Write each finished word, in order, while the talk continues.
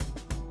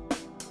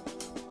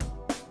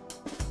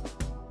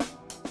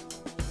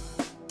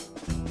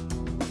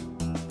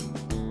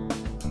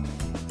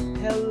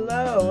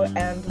Hello,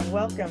 and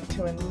welcome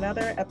to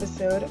another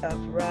episode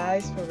of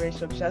Rise for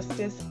Racial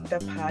Justice, the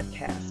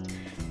podcast.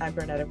 I'm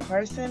Bernetta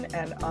Parson,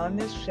 and on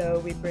this show,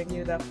 we bring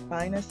you the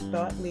finest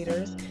thought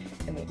leaders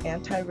in the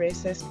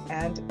anti-racist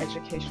and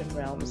education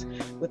realms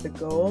with the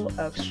goal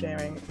of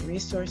sharing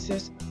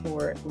resources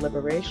for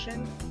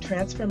liberation,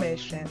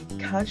 transformation,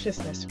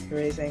 consciousness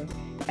raising,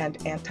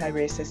 and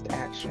anti-racist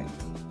action.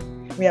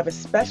 We have a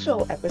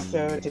special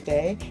episode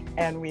today,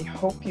 and we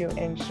hope you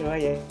enjoy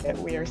it.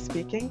 We are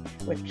speaking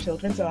with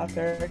children's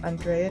author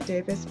Andrea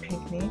Davis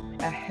Pinkney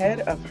ahead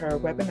of her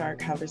webinar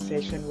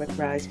conversation with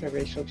Rise for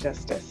Racial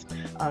Justice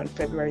on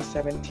February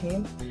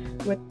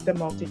 17th with the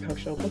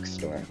Multicultural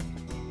Bookstore.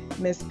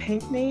 Ms.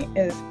 Pinkney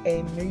is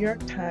a New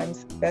York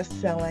Times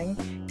best-selling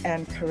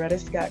and Coretta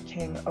Scott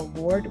King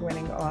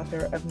award-winning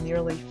author of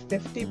nearly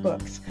 50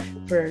 books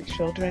for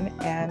children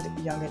and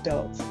young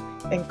adults,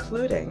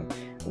 including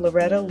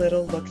Loretta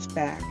Little Looks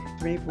Back,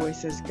 Three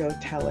Voices Go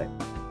Tell It.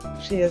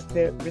 She is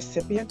the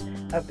recipient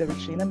of the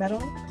Regina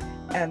Medal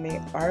and the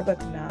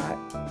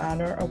Arbuthnot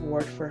Honor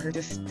Award for her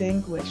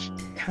distinguished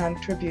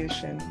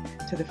contribution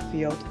to the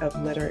field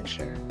of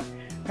literature.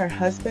 Her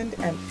husband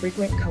and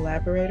frequent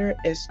collaborator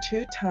is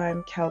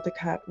two-time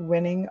Caldecott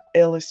winning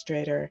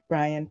illustrator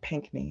Brian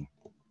Pinkney.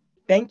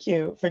 Thank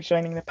you for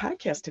joining the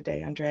podcast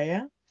today,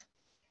 Andrea.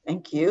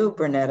 Thank you,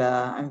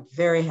 Bernetta. I'm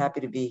very happy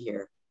to be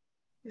here.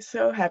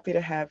 So happy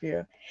to have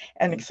you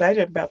and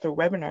excited about the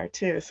webinar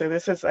too. So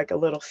this is like a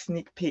little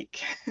sneak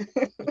peek.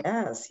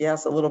 Yes,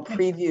 a little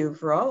preview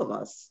for all of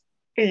us.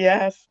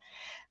 Yes.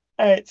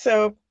 All right.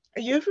 So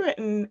you've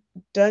written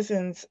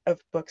dozens of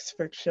books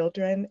for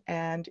children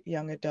and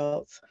young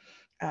adults.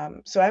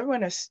 So I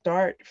want to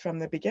start from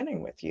the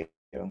beginning with you.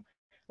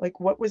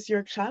 Like, what was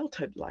your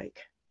childhood like?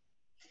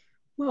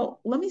 Well,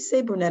 let me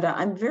say, Bernetta,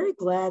 I'm very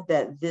glad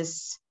that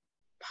this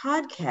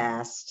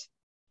podcast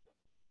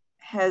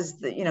has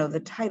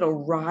the title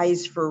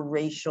Rise for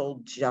Racial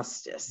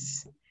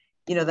Justice.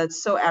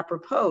 That's so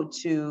apropos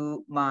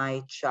to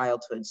my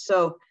childhood.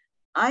 So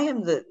I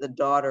am the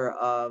daughter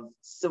of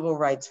civil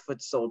rights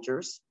foot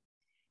soldiers,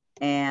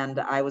 and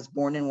I was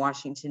born in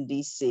Washington,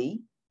 D.C.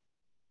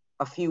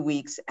 a few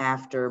weeks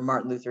after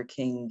Martin Luther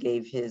King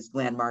gave his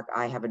landmark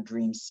I Have a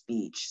Dream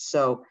speech.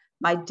 So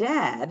my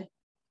dad,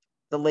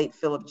 the late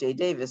Philip J.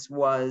 Davis,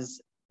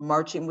 was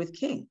marching with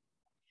King.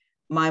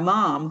 My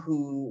mom,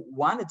 who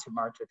wanted to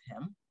march with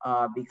him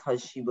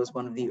because she was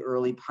one of the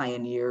early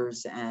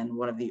pioneers and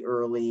one of the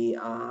early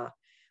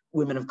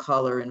women of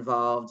color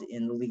involved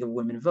in the League of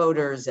Women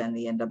Voters and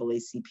the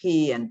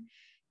NAACP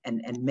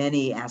and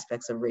many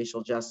aspects of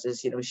racial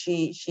justice.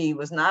 She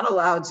was not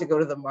allowed to go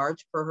to the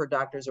march per her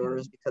doctor's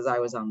orders because I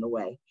was on the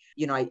way.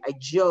 I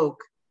joke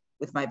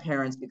with my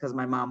parents, because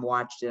my mom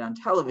watched it on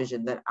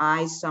television, that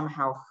I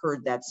somehow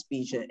heard that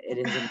speech.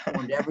 It has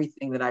informed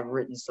everything that I've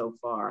written so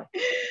far.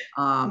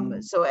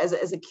 So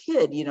as a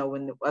kid,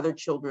 when the other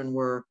children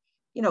were,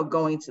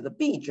 going to the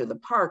beach or the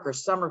park or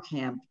summer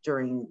camp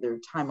during their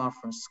time off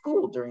from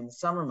school during the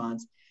summer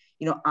months,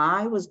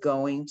 I was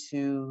going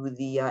to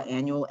the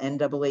annual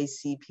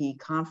NAACP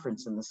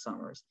conference in the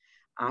summers.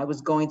 I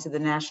was going to the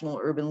National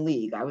Urban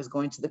League. I was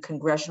going to the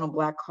Congressional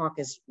Black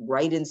Caucus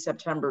right in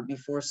September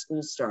before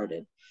school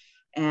started.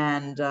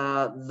 And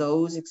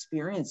those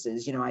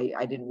experiences,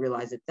 I didn't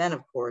realize it then,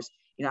 of course,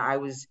 I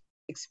was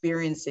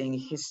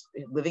experiencing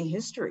living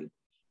history,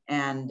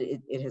 and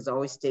it has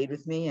always stayed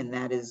with me. And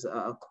that is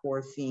a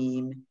core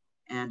theme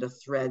and a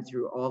thread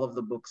through all of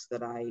the books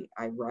that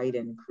I write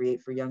and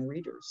create for young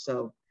readers.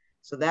 So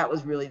that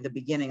was really the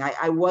beginning.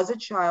 I was a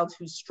child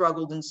who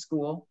struggled in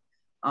school.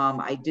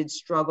 I did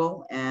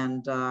struggle,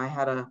 and I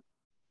had a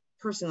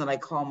person that I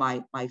call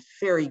my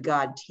fairy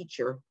god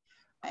teacher.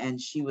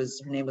 And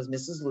her name was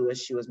Mrs. Lewis.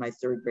 She was my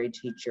third grade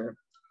teacher.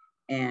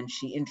 And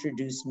she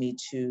introduced me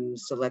to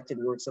selected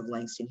works of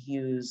Langston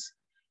Hughes.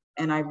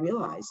 And I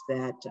realized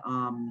that,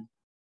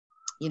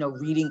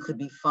 reading could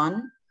be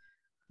fun,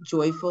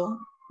 joyful,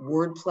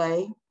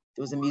 wordplay.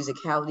 There was a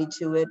musicality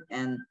to it.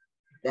 And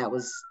that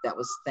was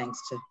thanks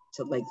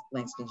to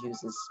Langston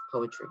Hughes's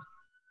poetry.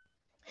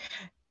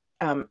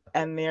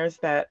 And there's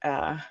that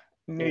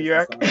New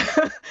York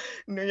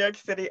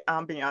City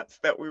ambiance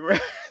that we were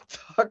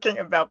talking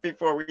about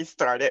before we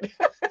started.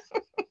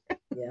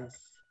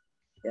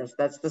 Yes,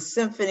 that's the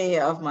symphony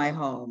of my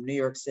home, New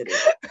York City.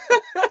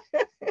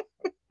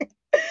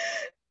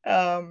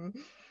 And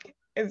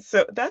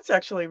so that's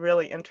actually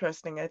really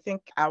interesting. I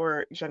think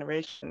our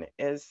generation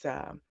is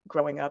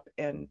growing up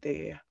in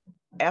the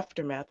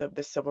aftermath of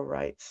the civil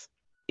rights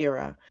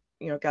era,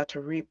 got to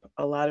reap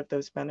a lot of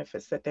those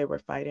benefits that they were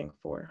fighting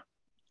for.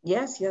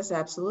 Yes,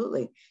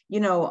 absolutely.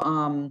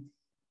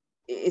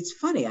 It's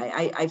funny.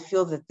 I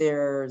feel that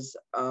there's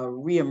a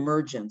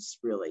reemergence,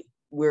 really.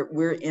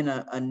 We're in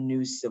a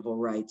new civil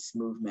rights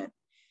movement.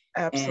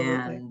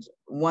 Absolutely. And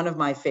one of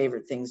my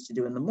favorite things to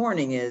do in the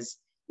morning is,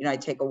 I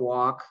take a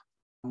walk.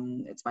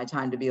 It's my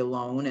time to be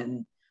alone.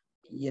 And,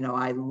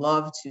 I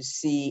love to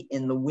see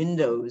in the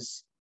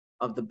windows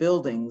of the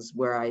buildings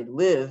where I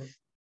live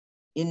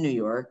in New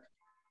York,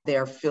 They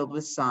are filled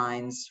with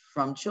signs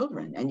from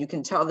children. And you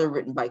can tell they're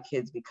written by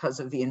kids because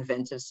of the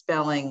inventive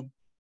spelling,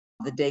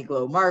 the day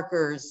glow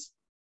markers,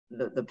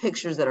 the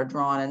pictures that are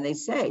drawn, and they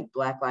say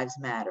Black Lives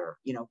Matter,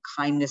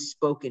 kindness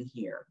spoken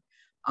here,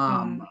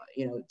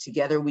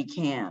 together we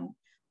can.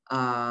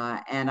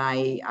 And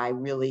I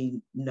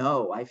really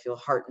know, I feel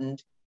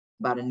heartened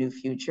about a new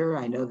future.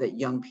 I know that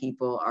young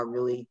people are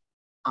really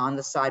on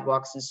the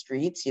sidewalks and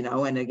streets,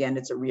 and again,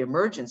 it's a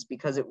reemergence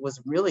because it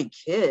was really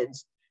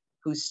kids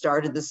who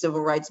started the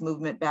civil rights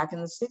movement back in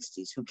the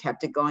 60s, who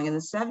kept it going in the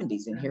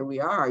 70s. And here we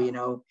are,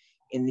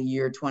 in the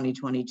year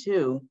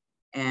 2022,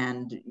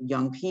 and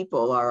young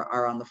people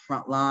are on the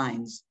front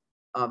lines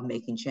of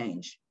making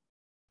change.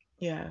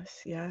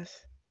 Yes, yes.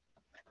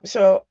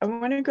 So I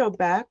want to go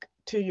back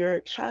to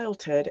your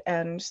childhood.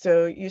 And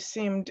so you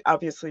seemed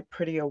obviously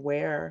pretty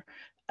aware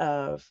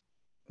of,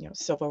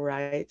 civil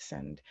rights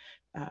and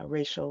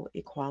racial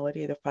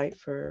equality, the fight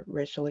for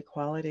racial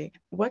equality.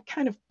 What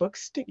kind of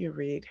books did you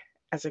read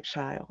as a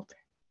child?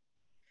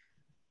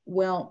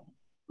 Well,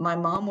 my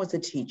mom was a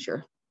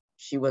teacher.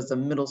 She was a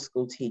middle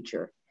school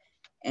teacher.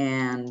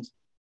 And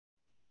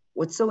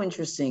what's so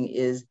interesting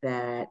is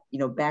that,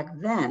 back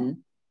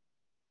then,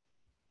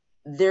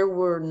 there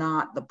were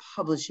not the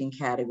publishing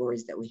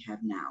categories that we have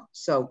now.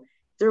 So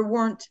there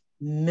weren't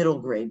middle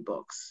grade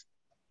books.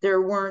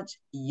 There weren't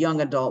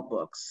young adult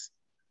books.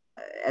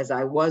 As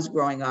I was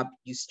growing up,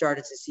 you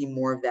started to see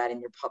more of that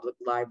in your public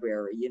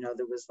library.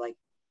 There was like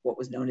what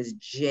was known as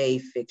J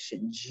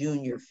fiction,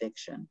 junior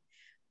fiction.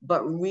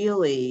 But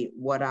really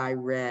what I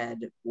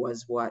read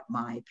was what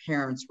my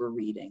parents were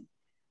reading,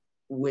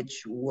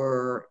 which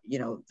were,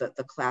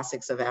 the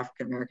classics of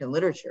African-American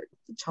literature,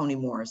 the Toni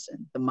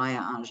Morrison, the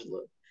Maya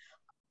Angelou.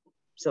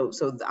 So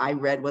I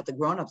read what the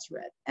grown-ups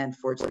read. And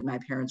fortunately, my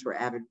parents were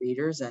avid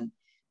readers. And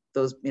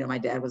those, my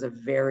dad was a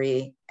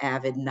very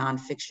avid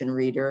nonfiction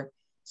reader.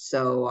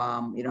 So,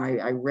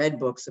 I read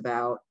books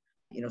about,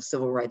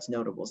 civil rights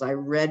notables. I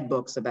read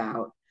books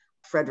about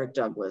Frederick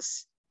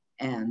Douglass.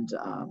 And,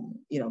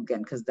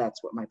 again, because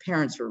that's what my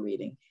parents were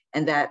reading.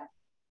 And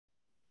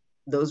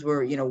those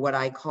were, what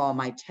I call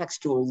my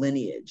textual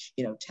lineage.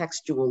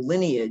 Textual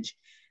lineage,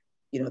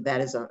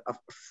 that is a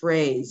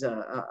phrase,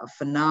 a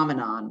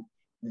phenomenon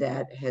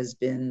that has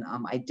been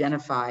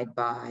identified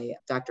by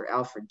Dr.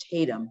 Alfred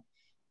Tatum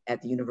at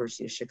the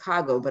University of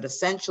Chicago. But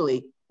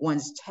essentially,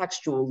 one's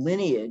textual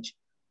lineage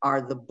are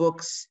the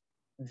books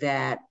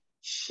that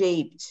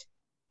shaped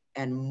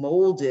and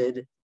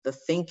molded the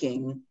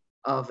thinking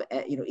of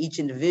each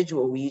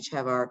individual. We each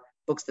have our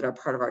books that are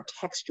part of our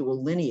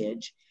textual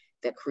lineage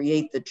that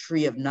create the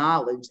tree of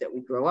knowledge that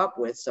we grow up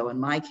with. So in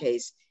my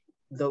case,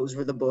 those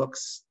were the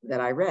books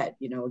that I read.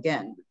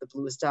 Again, The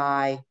Bluest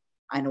Eye,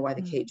 I Know Why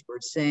the Caged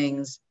Bird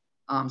Sings.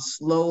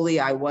 Slowly,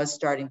 I was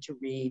starting to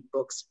read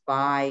books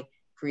by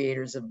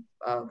creators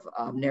of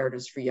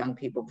narratives for young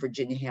people,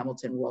 Virginia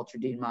Hamilton, Walter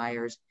Dean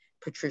Myers,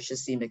 Patricia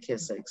C.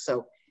 McKissick.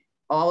 So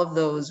all of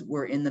those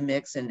were in the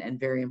mix and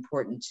very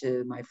important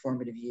to my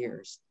formative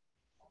years.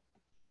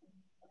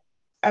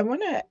 I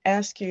want to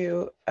ask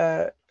you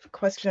a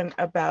question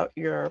about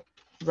your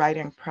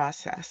writing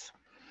process.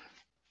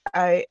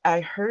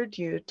 I heard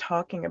you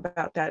talking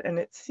about that, and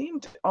it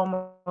seemed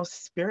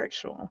almost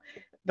spiritual,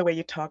 the way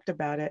you talked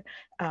about it,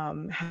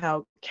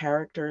 how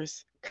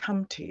characters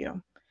come to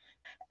you.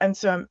 And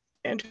so I'm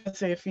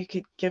interested if you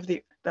could give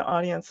the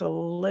audience a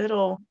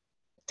little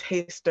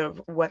taste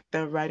of what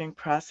the writing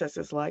process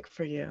is like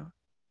for you.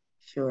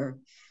 Sure.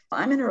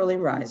 I'm an early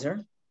riser.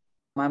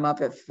 I'm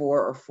up at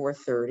 4 or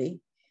 4:30.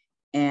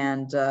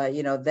 And,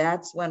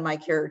 that's when my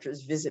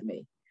characters visit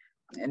me.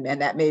 And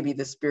that may be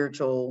the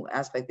spiritual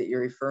aspect that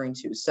you're referring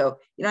to. So,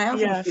 I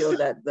often feel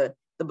that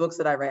the books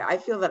that I write, I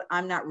feel that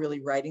I'm not really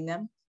writing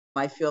them.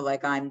 I feel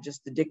like I'm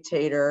just the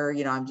dictator,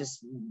 I'm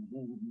just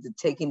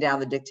taking down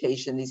the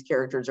dictation. These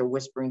characters are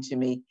whispering to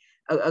me.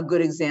 A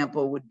good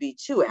example would be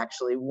two,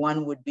 actually.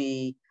 One would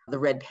be The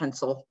Red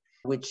Pencil,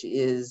 which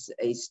is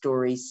a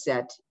story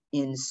set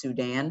in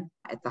Sudan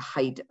at the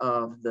height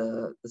of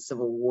the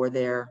civil war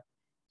there.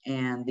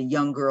 And the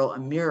young girl,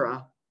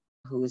 Amira,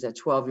 who is a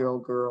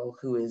 12-year-old girl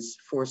who is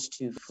forced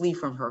to flee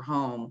from her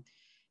home.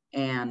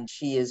 And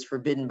she is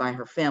forbidden by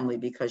her family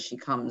because she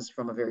comes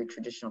from a very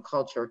traditional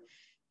culture.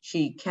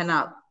 She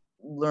cannot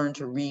learn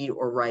to read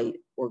or write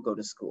or go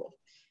to school.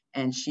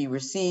 And she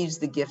receives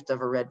the gift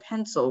of a red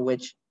pencil,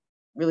 which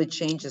really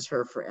changes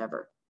her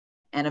forever.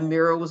 And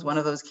Amira was one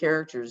of those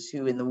characters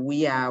who, in the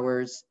wee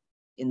hours,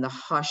 in the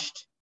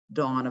hushed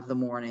dawn of the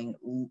morning,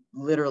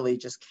 literally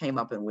just came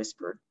up and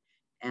whispered.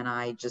 And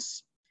I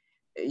just,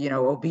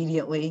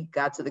 obediently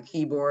got to the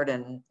keyboard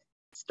and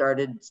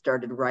started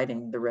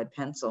writing The Red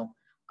Pencil.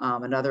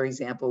 Another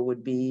example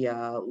would be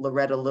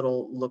Loretta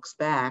Little Looks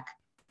Back,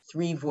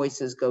 Three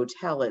Voices Go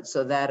Tell It.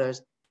 So that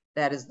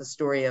is the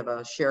story of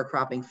a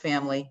sharecropping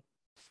family.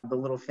 The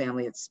Little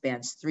family, it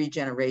spans 3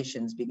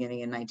 generations,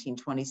 beginning in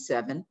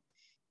 1927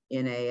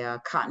 in a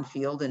cotton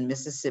field in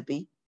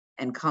Mississippi,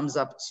 and comes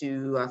up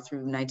to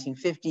through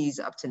 1950s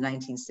up to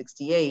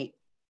 1968,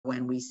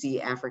 when we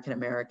see African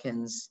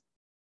Americans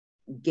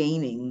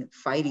gaining,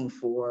 fighting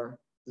for,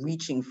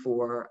 reaching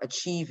for,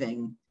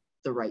 achieving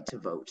the right to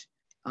vote.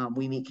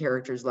 We meet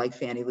characters like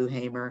Fannie Lou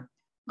Hamer.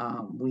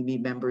 We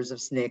meet members of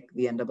SNCC,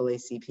 the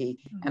NAACP.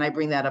 And I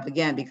bring that up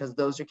again because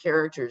those are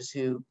characters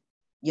who,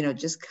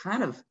 just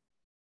kind of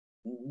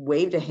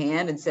waved a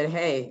hand and said,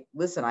 hey,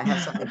 listen, I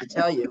have something to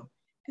tell you.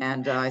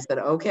 And I said,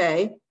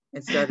 okay,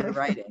 and started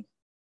writing.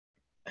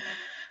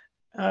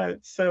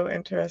 It's so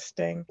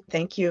interesting.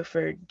 Thank you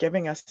for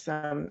giving us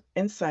some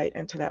insight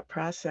into that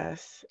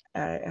process.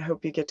 I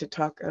hope you get to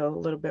talk a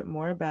little bit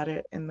more about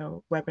it in the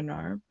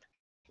webinar.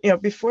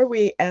 Before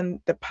we end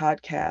the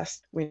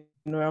podcast, we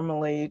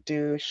normally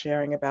do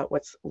sharing about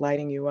what's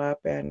lighting you up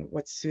and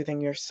what's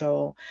soothing your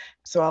soul.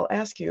 So I'll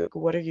ask you,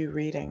 what are you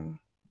reading?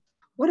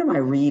 What am I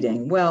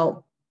reading?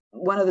 Well,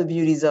 one of the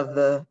beauties of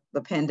the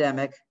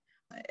pandemic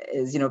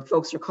is,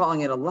 folks are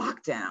calling it a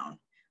lockdown.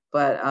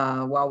 But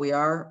while we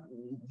are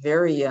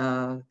very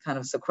kind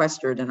of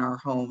sequestered in our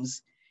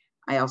homes,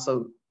 I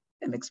also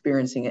am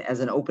experiencing it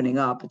as an opening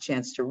up, a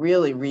chance to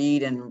really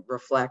read and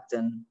reflect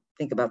and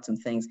think about some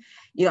things.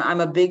 I'm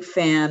a big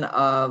fan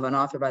of an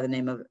author by the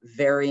name of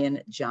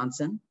Varian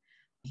Johnson.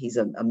 He's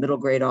a middle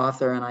grade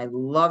author, and I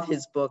love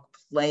his book,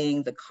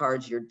 Playing the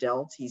Cards You're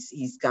Dealt.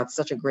 He's got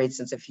such a great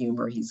sense of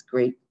humor. He's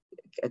great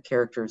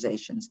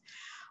characterizations.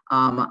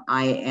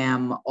 I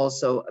am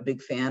also a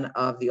big fan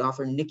of the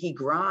author Nikki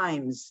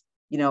Grimes,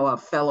 a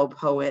fellow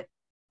poet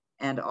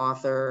and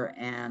author.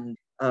 And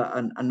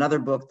another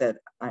book that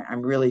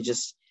I'm really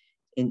just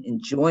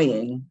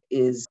enjoying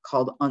is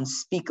called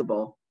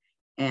Unspeakable.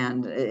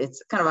 And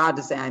it's kind of odd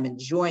to say I'm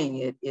enjoying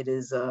it. It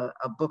is a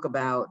book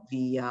about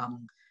the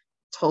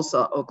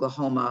Tulsa,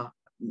 Oklahoma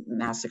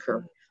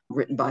massacre,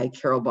 written by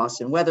Carol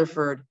Boston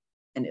Weatherford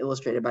and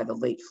illustrated by the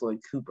late Floyd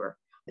Cooper.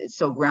 It's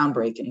so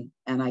groundbreaking.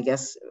 And I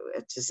guess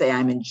to say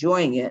I'm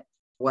enjoying it,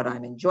 what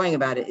I'm enjoying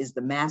about it is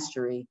the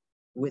mastery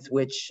with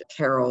which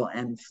Carol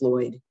and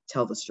Floyd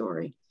tell the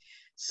story.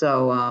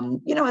 So,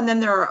 and then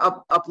there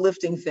are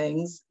uplifting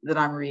things that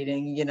I'm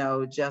reading,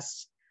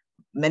 just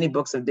many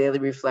books of daily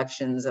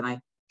reflections, and I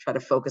try to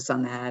focus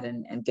on that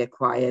and get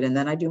quiet. And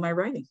then I do my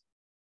writing.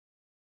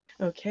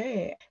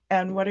 Okay.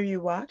 And what are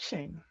you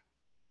watching?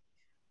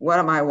 What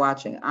am I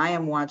watching? I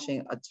am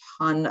watching a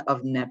ton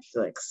of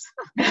Netflix,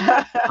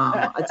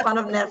 a ton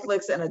of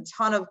Netflix and a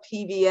ton of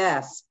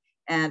PBS.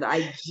 And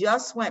I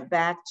just went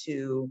back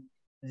to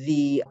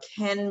the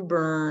Ken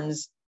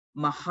Burns,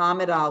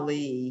 Muhammad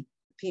Ali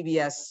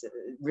PBS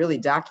really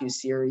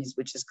docuseries,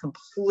 which is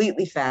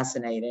completely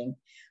fascinating.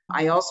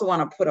 I also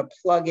want to put a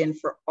plug in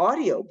for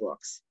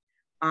audiobooks.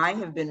 I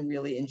have been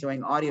really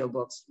enjoying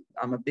audiobooks.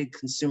 I'm a big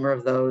consumer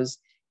of those,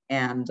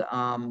 and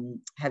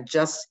have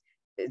just,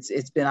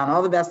 it's been on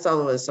all the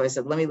bestseller lists. So I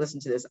said, let me listen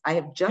to this. I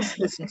have just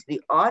listened to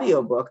the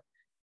audiobook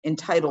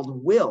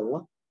entitled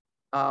Will,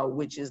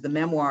 which is the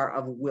memoir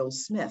of Will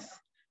Smith.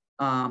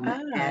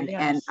 Yes.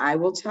 And I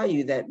will tell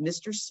you that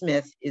Mr.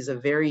 Smith is a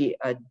very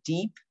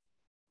deep,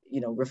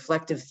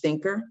 reflective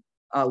thinker,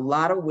 a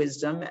lot of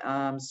wisdom,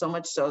 so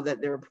much so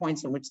that there were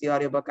points in which the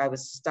audiobook I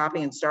was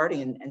stopping and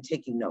starting and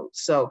taking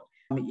notes. So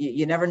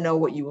you never know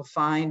what you will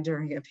find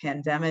during a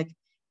pandemic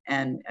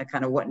and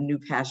kind of what new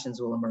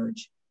passions will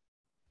emerge.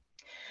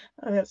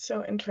 Oh, that's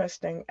so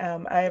interesting.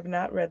 I have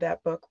not read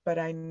that book, but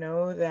I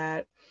know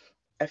that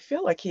I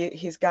feel like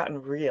he's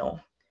gotten real,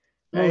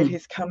 right?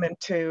 He's come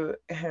into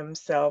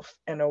himself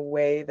in a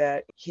way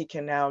that he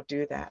can now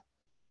do that.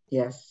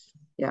 Yes.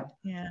 Yeah.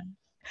 Yeah.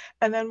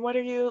 And then what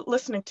are you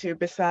listening to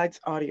besides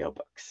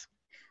audiobooks?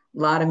 A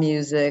lot of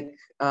music,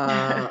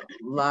 a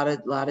lot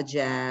of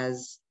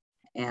jazz,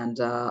 and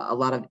a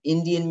lot of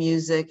Indian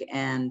music.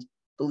 And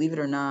believe it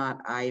or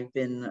not, I've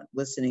been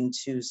listening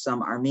to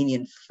some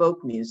Armenian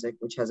folk music,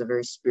 which has a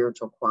very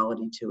spiritual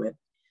quality to it.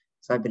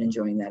 So I've been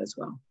enjoying that as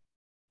well.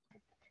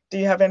 Do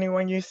you have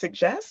anyone you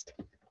suggest?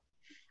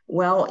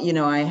 Well,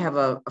 I have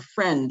a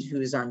friend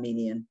who's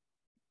Armenian,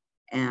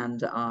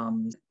 and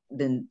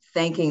been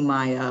thanking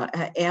my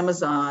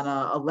Amazon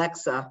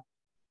Alexa.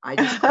 I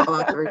just call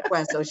out the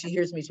request. So she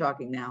hears me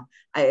talking now.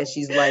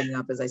 She's lighting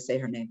up as I say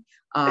her name.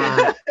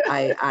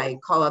 I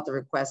call out the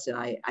request and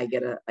I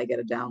get a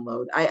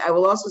download. I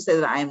will also say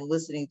that I am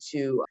listening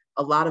to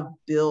a lot of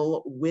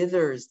Bill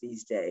Withers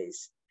these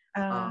days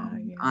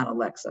on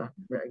Alexa.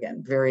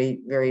 Again, very,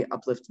 very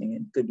uplifting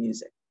and good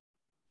music.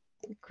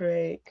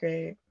 Great.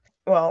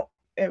 Well,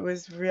 it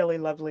was really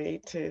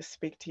lovely to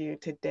speak to you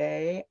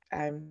today.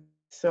 I'm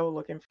so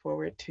looking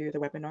forward to the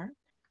webinar.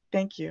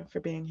 Thank you for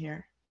being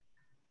here.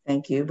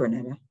 Thank you,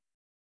 Bernetta.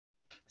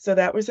 So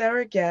that was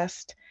our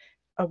guest,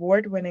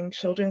 award-winning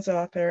children's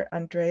author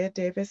Andrea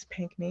Davis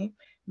Pinkney,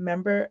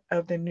 member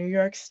of the New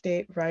York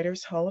State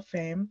Writers Hall of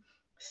Fame,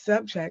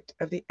 subject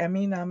of the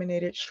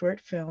Emmy-nominated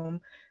short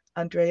film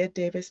Andrea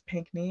Davis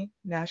Pinkney,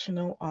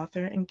 National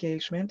Author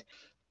Engagement,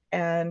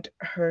 and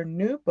her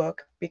new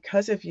book,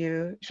 Because of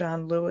You,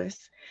 John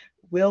Lewis,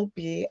 will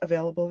be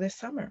available this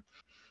summer.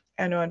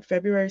 And on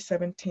February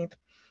 17th,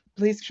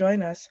 please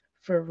join us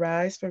for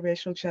Rise for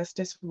Racial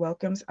Justice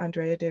welcomes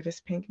Andrea Davis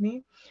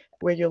Pinkney,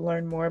 where you'll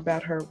learn more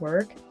about her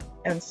work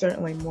and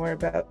certainly more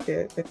about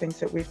the things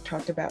that we've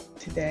talked about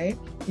today.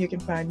 You can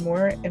find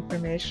more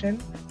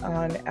information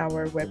on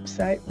our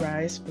website,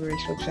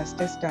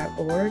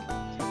 riseforracialjustice.org,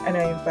 and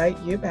I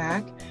invite you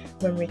back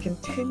when we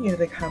continue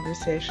the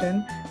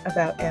conversation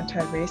about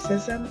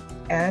anti-racism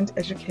and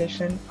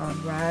education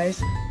on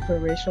Rise for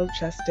Racial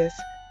Justice,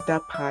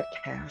 the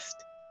podcast.